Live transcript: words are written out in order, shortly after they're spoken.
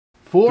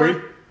4?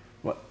 3?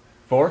 What?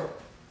 4?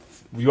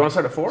 You want to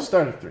start at 4?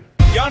 Start at 3.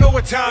 Y'all know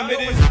what time it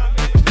is.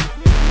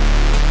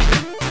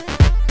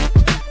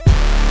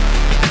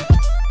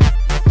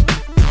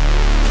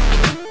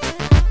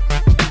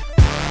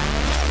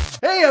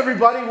 Hey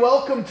everybody,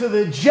 welcome to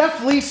the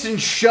Jeff Leeson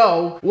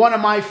Show, one of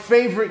my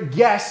favorite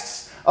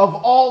guests of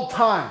all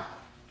time.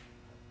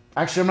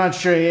 Actually, I'm not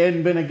sure he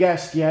hadn't been a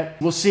guest yet.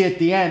 We'll see at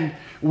the end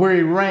where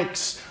he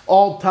ranks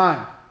all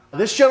time.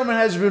 This gentleman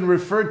has been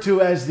referred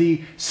to as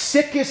the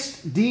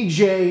sickest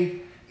DJ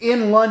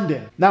in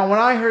London. Now, when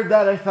I heard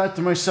that, I thought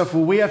to myself,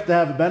 well, we have to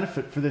have a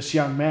benefit for this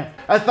young man.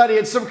 I thought he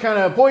had some kind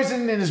of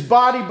poison in his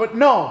body, but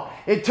no.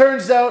 It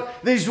turns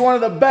out that he's one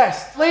of the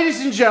best.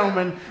 Ladies and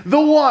gentlemen,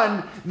 the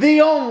one,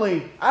 the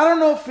only. I don't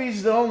know if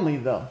he's the only,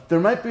 though.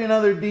 There might be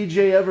another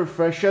DJ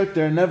Everfresh out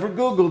there. Never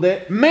Googled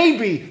it.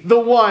 Maybe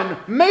the one,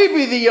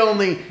 maybe the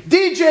only.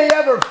 DJ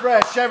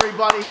Everfresh,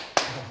 everybody.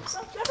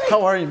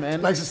 How are you,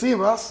 man? Nice to see you,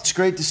 Ross. It's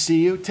great to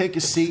see you. Take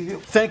a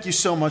seat. Thank you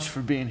so much for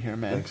being here,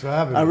 man. Thanks for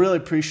having me. I really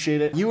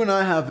appreciate it. You and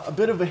I have a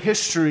bit of a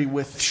history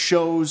with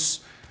shows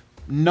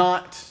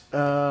not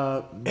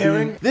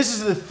airing. This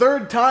is the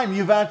third time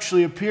you've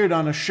actually appeared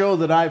on a show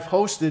that I've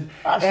hosted,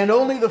 and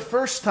only the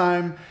first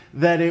time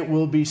that it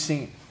will be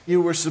seen.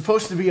 You were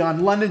supposed to be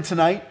on London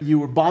Tonight. You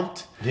were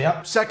bumped.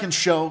 Yep. Second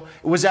show,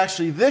 it was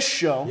actually this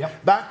show,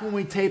 back when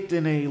we taped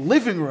in a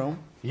living room.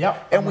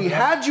 Yep. And we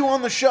had you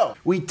on the show.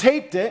 We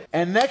taped it,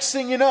 and next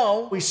thing you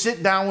know, we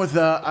sit down with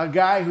a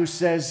guy who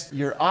says,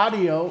 your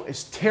audio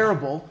is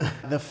terrible.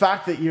 The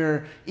fact that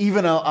you're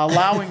even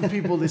allowing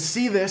people to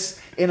see this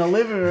in a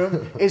living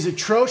room is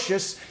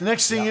atrocious. The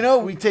next thing you know,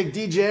 we take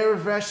DJ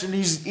Everfresh, and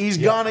he's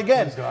gone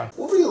again. He's gone.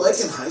 What were you like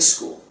in high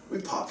school? Were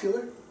you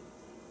popular?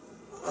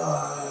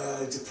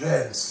 It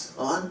depends.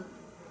 On?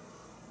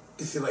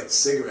 If you like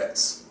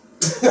cigarettes.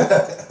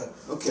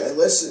 Okay,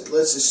 let's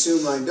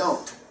assume I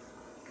don't.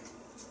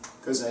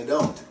 Because I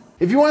don't.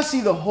 If you want to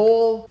see the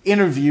whole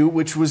interview,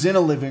 which was in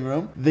a living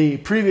room, the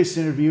previous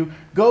interview,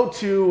 go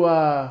to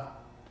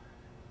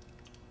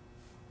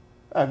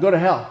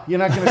hell. You're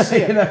not going to see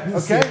it,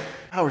 okay?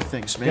 How are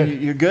things, man?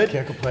 Good. You're good?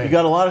 Can't complain. You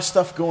got a lot of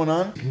stuff going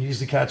on? You can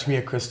usually catch me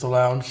at Crystal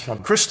Lounge.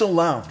 Crystal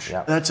Lounge.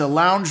 Yeah. That's a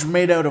lounge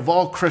made out of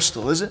all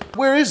crystal, is it?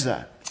 Where is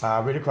that?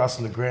 Right across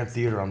from the Grand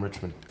Theater on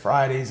Richmond.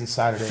 Fridays and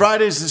Saturdays.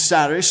 Fridays and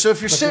Saturdays. So if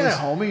you're sitting at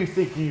home and you're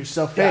thinking to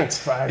yourself, hey,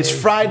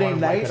 it's Friday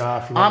night,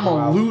 I'm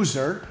a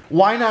loser.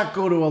 Why not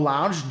go to a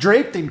lounge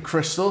draped in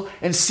crystal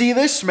and see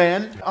this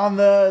man on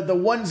the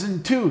ones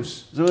and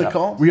twos? Is that what they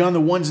call them? Were you on the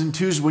ones and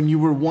twos when you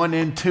were 1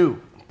 and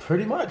 2?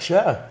 Pretty much,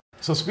 yeah.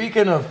 So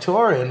speaking of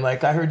touring,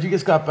 like I heard you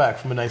just got back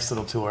from a nice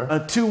little tour.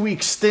 A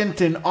 2-week stint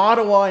in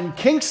Ottawa and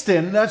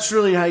Kingston. That's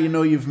really how you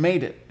know you've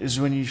made it, is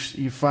when you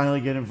finally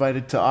get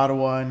invited to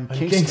Ottawa and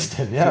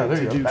Kingston. Yeah,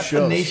 to do That's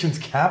shows. the nation's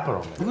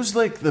capital, man. Who's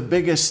like the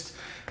biggest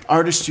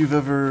artist you've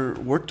ever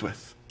worked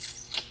with?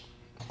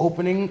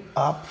 Opening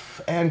up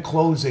and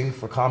closing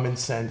for Common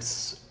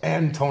Sense,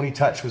 and Tony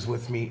Touch was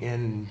with me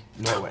in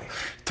Norway.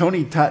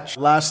 Tony Touch.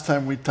 Last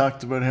time we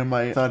talked about him,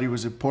 I thought he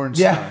was a porn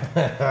star.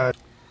 Yeah.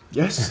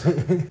 Yes.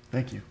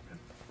 Thank you.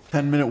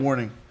 10-minute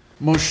warning.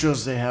 Most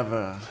shows they have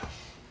a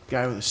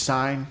guy with a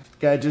sign.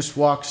 Guy just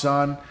walks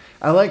on.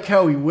 I like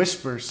how he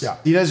whispers. Yeah.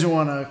 He doesn't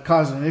want to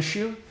cause an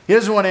issue. He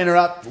doesn't want to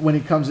interrupt when he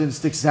comes in and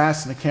sticks his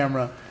ass in the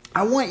camera.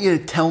 I want you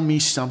to tell me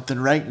something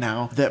right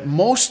now that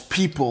most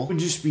people would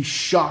just be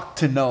shocked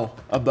to know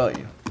about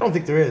you. I don't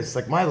think there is.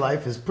 Like, my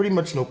life is pretty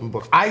much an open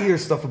book. I hear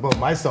stuff about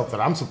myself that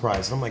I'm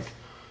surprised. I'm like,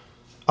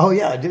 oh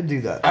yeah, I did do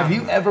that. Have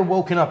you ever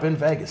woken up in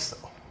Vegas,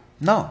 though?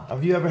 No.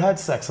 Have you ever had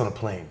sex on a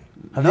plane?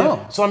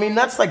 No. So, I mean,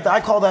 that's like,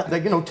 I call that,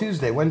 like, you know,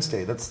 Tuesday,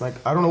 Wednesday. That's like,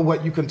 I don't know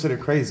what you consider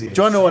crazy. Do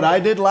you want to know what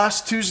I did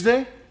last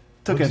Tuesday?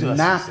 Took a What did you do last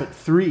nap Tuesday? at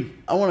 3.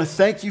 I want to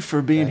thank you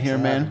for being here,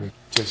 man.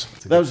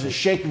 That was a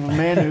shake of a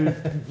man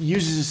who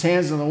uses his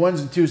hands on the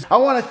ones and twos. I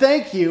want to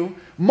thank you,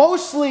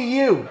 mostly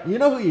you. You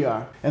know who you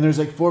are. And there's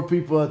like 4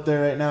 people out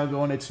there right now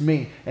going, it's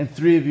me. And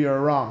 3 of you are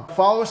wrong.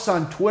 Follow us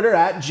on Twitter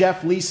at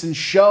Jeff Leeson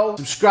Show.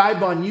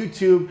 Subscribe on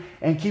YouTube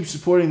and keep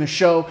supporting the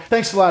show.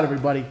 Thanks a lot,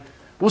 everybody.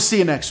 We'll see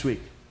you next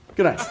week.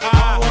 Good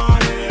night.